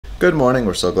Good morning,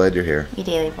 we're so glad you're here. We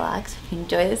daily vlogs. If you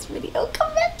enjoy this video,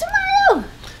 come back tomorrow.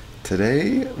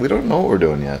 Today, we don't know what we're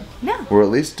doing yet. No. We're at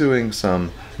least doing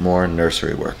some more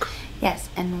nursery work. Yes,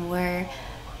 and we're,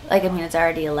 like, I mean, it's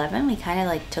already 11. We kind of,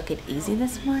 like, took it easy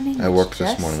this morning. I worked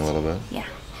this morning a little bit. Yeah.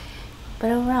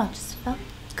 But overall, it just felt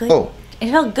good. Oh.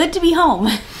 It felt good to be home.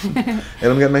 And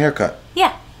I'm getting my hair cut.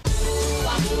 Yeah.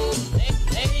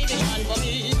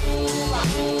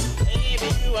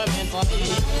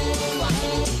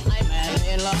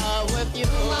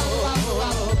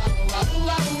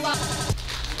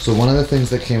 So one of the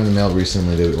things that came in the mail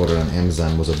recently that we ordered on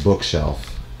Amazon was a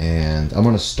bookshelf. And I'm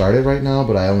going to start it right now,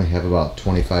 but I only have about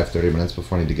 25-30 minutes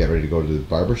before I need to get ready to go to the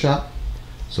barber shop.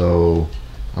 So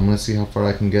I'm going to see how far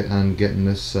I can get on getting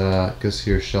this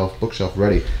bookshelf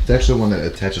ready. It's actually one that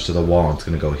attaches to the wall and it's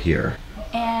going to go here.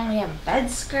 And we have a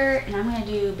bed skirt, and I'm going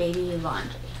to do baby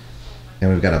laundry.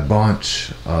 And we've got a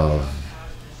bunch of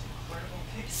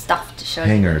Stuff to show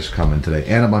hangers coming today,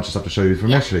 and a bunch of stuff to show you from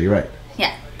yesterday. You're right.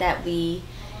 Yeah, that we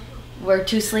were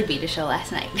too sleepy to show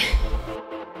last night.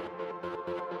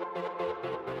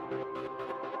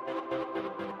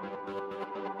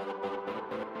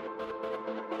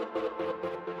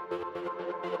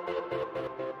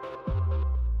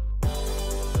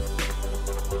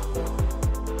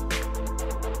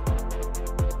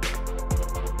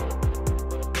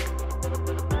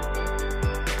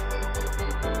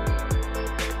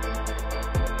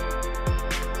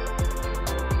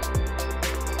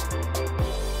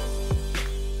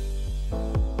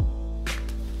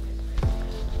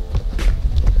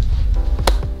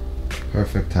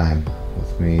 Perfect time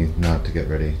with me not to get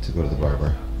ready to go to the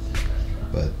barber.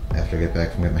 But after I get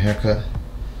back from getting my hair cut,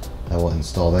 I will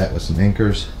install that with some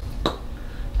anchors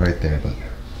right there. But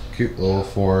cute little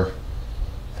four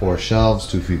shelves,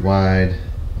 2 feet wide.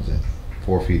 What is it?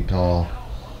 4 feet tall.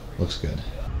 Looks good.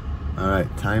 All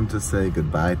right, time to say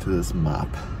goodbye to this mop.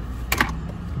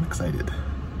 I'm excited.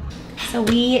 So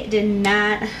we did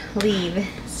not leave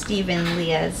Steve and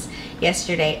Leah's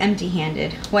yesterday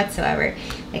empty-handed whatsoever.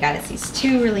 They got us these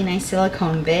 2 really nice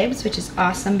silicone bibs, which is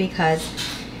awesome because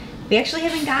we actually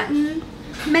haven't gotten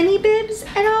many bibs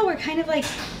at all. We're kind of like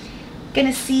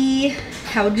gonna see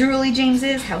how drooly James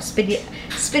is, how spit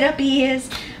up he is,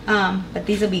 but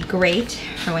these will be great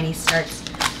for when he starts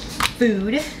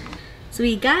food. So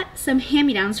we got some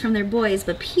hand-me-downs from their boys,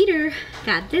 but Peter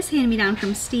got this hand-me-down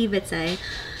from Steve. It's a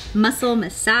muscle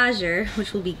massager,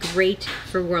 which will be great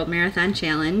for World Marathon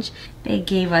Challenge. They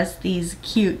gave us these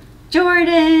cute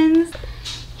Jordans.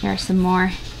 Here are some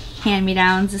more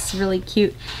hand-me-downs. This really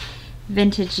cute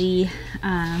vintagey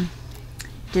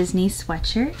Disney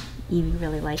sweatshirt. Evie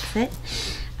really likes it.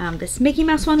 This Mickey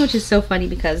Mouse one, which is so funny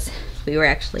because we were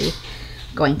actually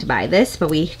going to buy this, but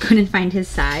we couldn't find his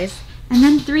size. And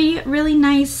then 3 really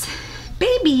nice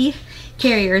baby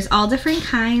carriers, all different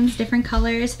kinds, different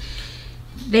colors.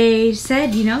 They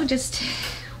said, you know, just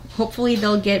hopefully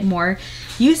they'll get more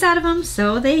use out of them,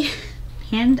 so they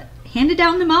handed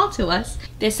down them all to us.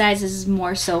 This size is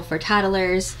more so for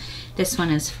toddlers. This one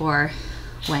is for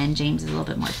when James is a little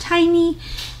bit more tiny.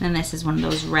 And then this is one of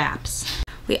those wraps.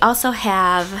 We also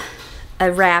have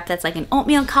a wrap that's like an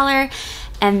oatmeal color,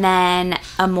 and then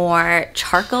a more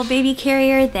charcoal baby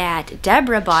carrier that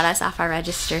Deborah bought us off our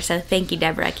register. So thank you,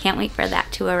 Deborah. I can't wait for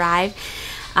that to arrive.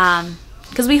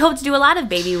 Because we hope to do a lot of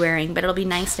baby wearing, but it'll be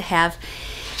nice to have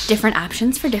different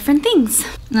options for different things.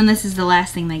 And then this is the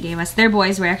last thing they gave us. Their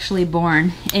boys were actually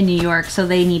born in New York, so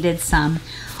they needed some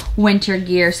winter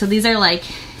gear. So these are like,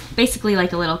 basically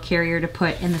like a little carrier to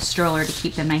put in the stroller to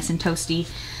keep them nice and toasty,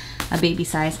 a baby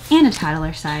size and a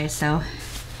toddler size. So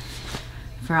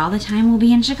for all the time we'll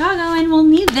be in Chicago, and we'll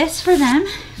need this for them,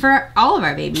 for all of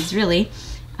our babies really.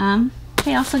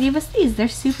 They also gave us these. They're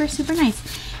super, super nice.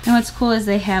 And what's cool is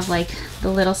they have like the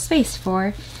little space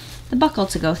for the buckle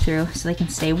to go through so they can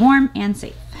stay warm and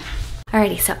safe.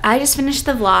 Alrighty, so I just finished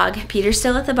the vlog. Peter's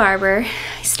still at the barber.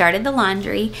 I started the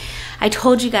laundry. I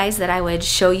told you guys that I would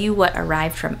show you what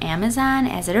arrived from Amazon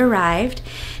as it arrived,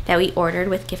 that we ordered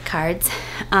with gift cards.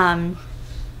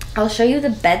 I'll show you the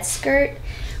bed skirt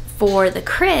for the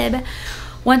crib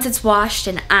once it's washed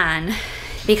and on,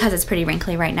 because it's pretty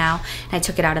wrinkly right now. And I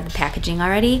took it out of the packaging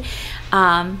already.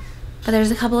 But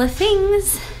there's a couple of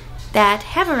things that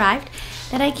have arrived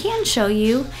that I can show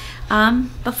you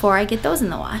before I get those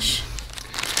in the wash.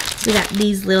 We got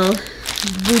these little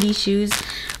booty shoes,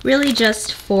 really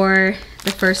just for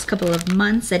the first couple of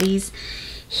months that he's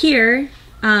here.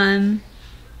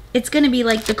 It's gonna be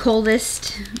like the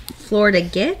coldest Florida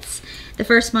gets, the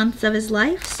first months of his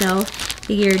life, so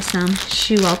figured some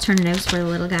shoe alternatives for the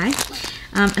little guy.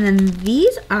 And then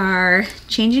these are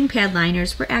changing pad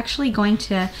liners. We're actually going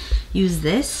to use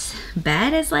this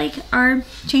bed as like our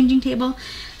changing table.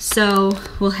 So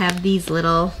we'll have these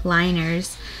little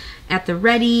liners at the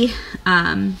ready,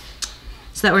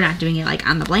 so that we're not doing it like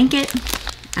on the blanket.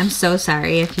 I'm so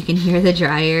sorry if you can hear the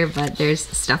dryer, but there's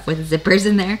stuff with zippers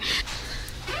in there.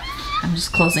 I'm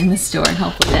just closing this door and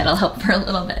hopefully that'll help for a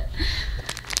little bit.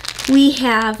 We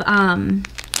have,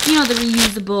 you know, the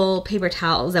reusable paper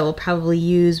towels that we'll probably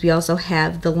use. We also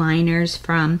have the liners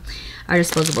from our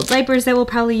disposable diapers that we'll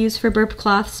probably use for burp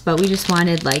cloths, but we just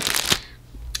wanted like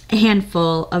a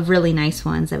handful of really nice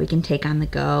ones that we can take on the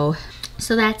go.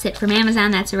 So that's it from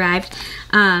Amazon, that's arrived.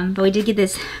 But we did get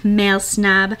this Male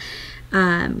Snob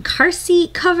car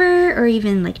seat cover, or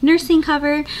even like nursing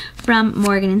cover, from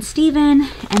Morgan and Steven.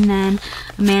 And then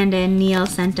Amanda and Neil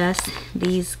sent us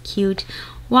these cute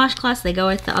washcloths. They go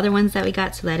with the other ones that we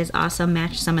got, so that is awesome.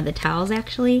 Match some of the towels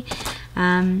actually.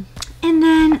 And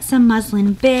then some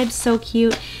muslin bibs, so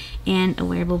cute, and a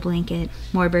wearable blanket.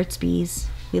 More Burt's Bees.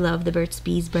 We love the Burt's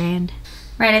Bees brand.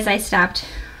 Right as I stopped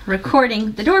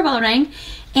recording, the doorbell rang,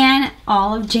 and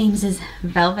all of James's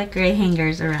velvet gray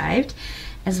hangers arrived,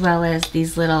 as well as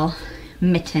these little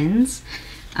mittens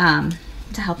to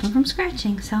help him from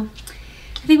scratching. So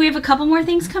I think we have a couple more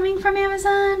things coming from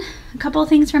Amazon, a couple of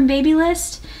things from Baby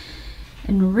List,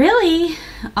 and really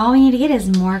all we need to get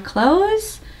is more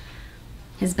clothes,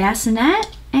 his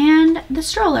bassinet, and the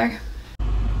stroller.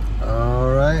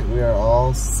 All right, we are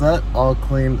all set, all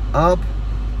cleaned up.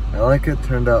 I like it,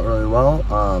 turned out really well.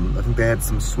 I think they had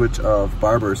some switch of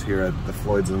barbers here at the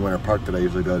Floyd's in Winter Park that I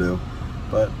usually go to,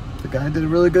 but the guy did a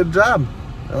really good job.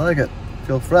 I like it,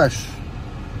 feel fresh.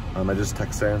 I just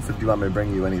texted her and said, do you want me to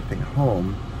bring you anything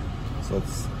home? So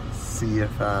let's see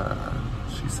if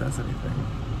she says anything.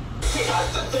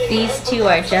 These two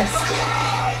are just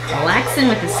relaxing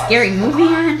with a scary movie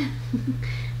on.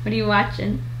 What are you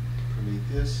watching?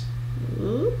 Prometheus.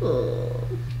 Ooh.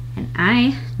 And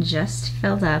I just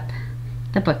filled up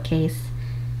the bookcase.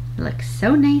 It looks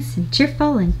so nice and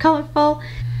cheerful and colorful.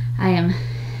 I am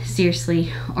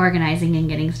seriously organizing and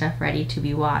getting stuff ready to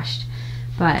be washed,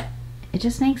 but it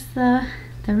just makes the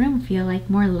room feel like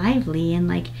more lively and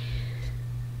like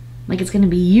it's gonna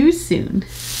be used soon.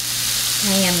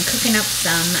 I am cooking up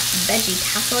some veggie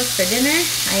tacos for dinner.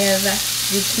 I have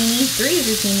zucchini, 3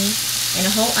 zucchini, and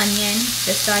a whole onion,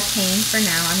 just sauteing for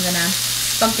now. I'm gonna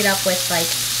spunk it up with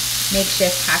like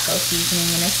makeshift taco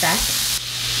seasoning in a sec.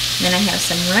 And then I have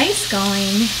some rice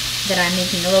going that I'm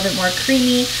making a little bit more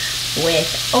creamy with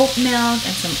oat milk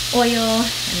and some oil,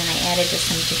 and then I added just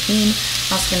some tahini.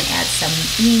 I'm also going to add some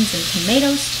beans and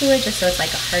tomatoes to it, just so it's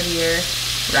like a heartier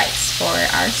rice for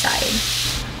our side.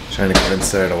 Trying to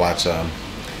convince her to watch a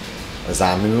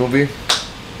zombie movie,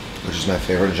 which is my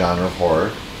favorite genre of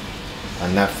horror,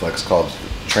 on Netflix, called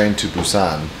Train to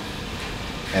Busan.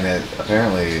 And it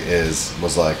apparently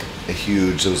was like a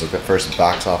huge, it was like the first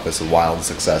box office wild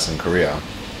success in Korea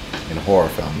in horror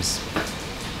films.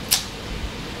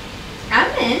 I'm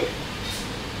in.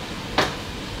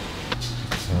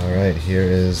 Alright, here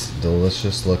is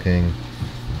delicious looking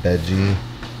veggie,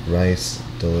 rice,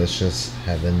 delicious,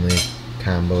 heavenly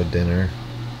combo dinner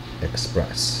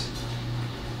express.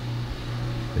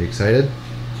 Are you excited?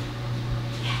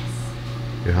 Yes.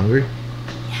 You hungry?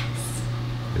 Yes.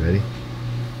 You ready?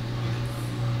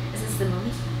 Is this the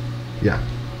movie? Yeah.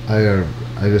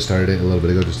 I just started it a little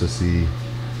bit ago just to see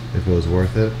if it was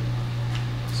worth it.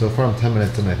 So far I'm 10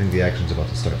 minutes in, I think the action's about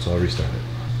to start, so I'll restart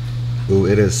it. Ooh,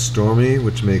 it is stormy,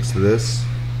 which makes this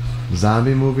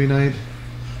zombie movie night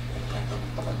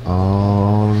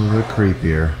all the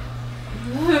creepier.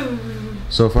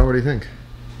 So far, what do you think?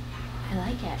 I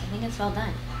like it. I think it's well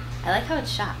done. I like how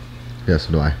it's shot. Yes,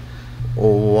 so do I.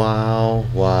 Oh, wow,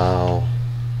 wow,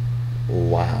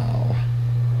 wow.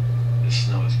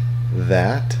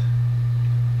 That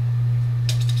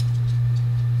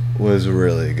was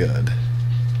really good.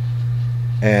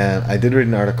 And I did read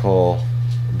an article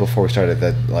before we started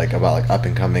that about up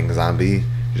and coming zombie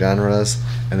genres,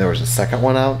 and there was a second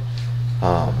one out.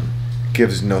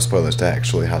 Gives no spoilers to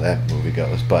actually how that movie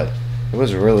goes, but it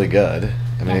was really good.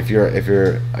 I mean, if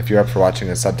you're up for watching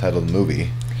a subtitled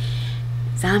movie,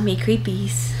 zombie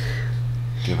creepies.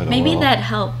 give it a Maybe whirl. that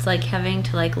helped, having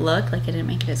to look like it didn't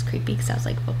make it as creepy because I was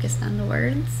focused on the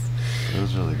words. It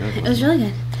was really good. It was really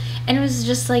good, and it was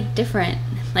just different,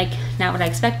 not what I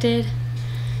expected.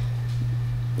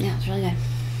 Yeah, it was really good.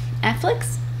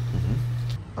 Netflix.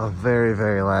 A very,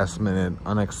 very last minute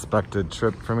unexpected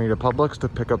trip for me to Publix to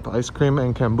pick up ice cream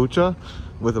and kombucha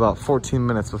with about 14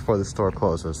 minutes before the store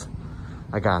closes.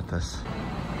 I got this.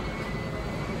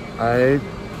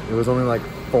 It was only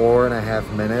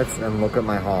 4.5 minutes and look at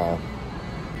my haul.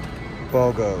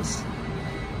 BOGOs.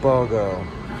 BOGO.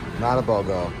 Not a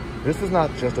BOGO. This is not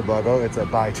just a BOGO, it's a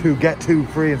buy two, get two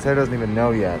free, and Sarah doesn't even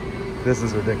know yet. This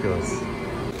is ridiculous.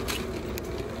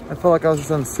 I felt like I was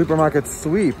just on supermarket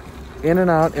sweep. In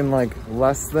and out in like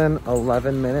less than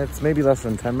 11 minutes, maybe less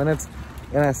than 10 minutes.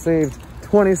 And I saved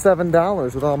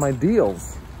 $27 with all my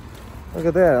deals. Look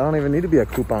at that, I don't even need to be a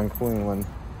coupon queen when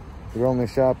we're only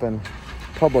shopping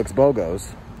Publix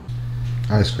BOGOs.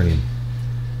 Ice cream.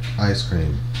 Ice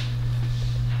cream.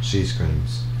 She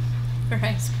screams. For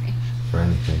ice cream. For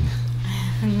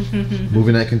anything.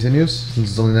 Movie night continues since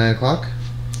it's only 9 o'clock.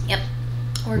 Yep.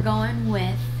 We're going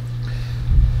with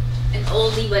an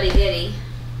oldie but a goodie.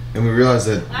 And we realized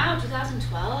that... Wow,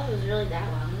 2012? It was really that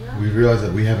long ago? We realized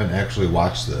that we haven't actually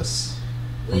watched this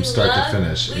from start to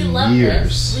finish in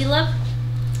years. We love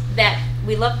that.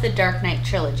 We love the Dark Knight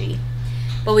trilogy.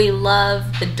 But we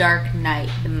love the Dark Knight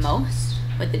the most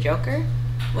with the Joker.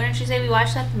 Wouldn't you say we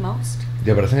watched that the most?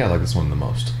 Yeah, but I think I like this one the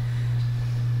most.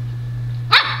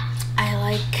 I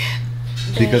like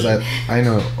Bane. Because I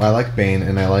know I like Bane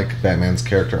and I like Batman's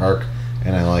character arc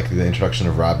and I like the introduction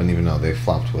of Robin, even though they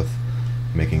flopped with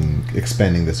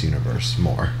expanding this universe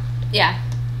more. Yeah.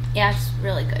 Yeah, it's a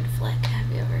really good flick. Have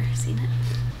you ever seen it?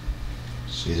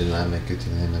 She did not make it to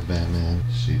the end of Batman.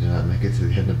 She did not make it to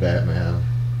the end of Batman.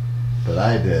 But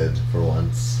I did, for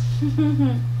once.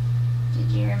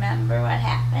 Did you remember what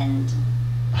happened?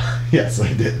 Yes,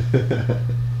 I did.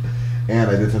 And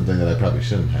I did something that I probably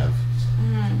shouldn't have.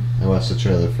 I watched the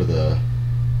trailer for the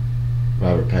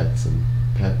Robert Pattinson.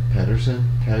 Patterson?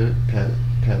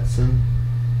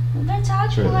 We've been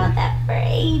talking about that for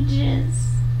ages.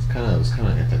 It was kind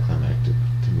of anticlimactic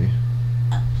to me.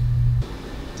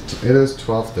 It is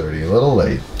 12:30, a little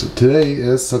late. Today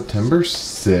is September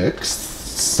 6th,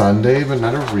 Sunday, but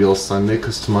not a real Sunday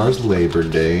because tomorrow's Labor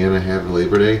Day, and I have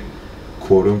Labor Day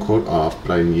quote-unquote off,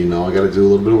 but I gotta do a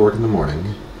little bit of work in the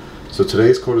morning. So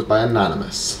today's quote is by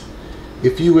Anonymous.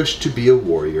 If you wish to be a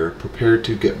warrior, prepare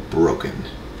to get broken.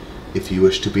 If you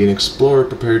wish to be an explorer,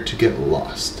 prepare to get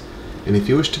lost. And if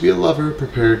you wish to be a lover,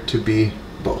 prepare to be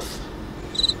both.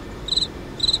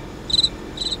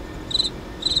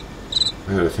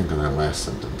 I gotta think on that last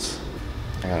sentence.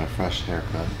 I got a fresh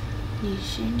haircut. You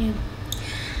sure do.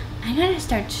 I gotta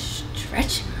start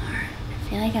stretching more. I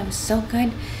feel like I was so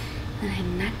good that I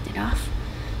knocked it off.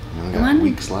 You only got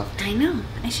weeks left. I know.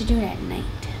 I should do it at night.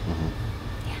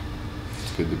 Yeah.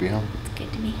 It's good to be home. It's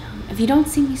good to be home. If you don't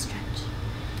see me stretch,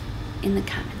 in the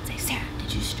comments say, Sarah,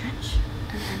 did you stretch?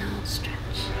 And then I'll stretch.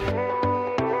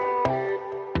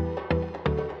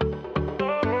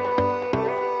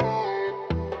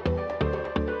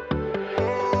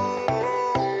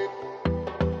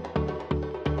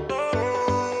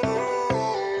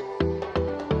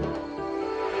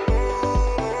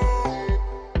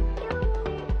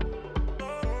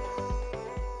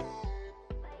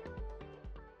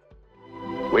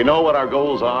 We know what our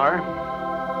goals are.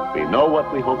 We know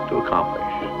what we hope to accomplish.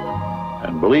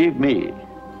 And believe me,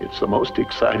 it's the most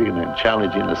exciting and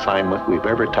challenging assignment we've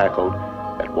ever tackled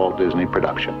at Walt Disney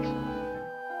Productions.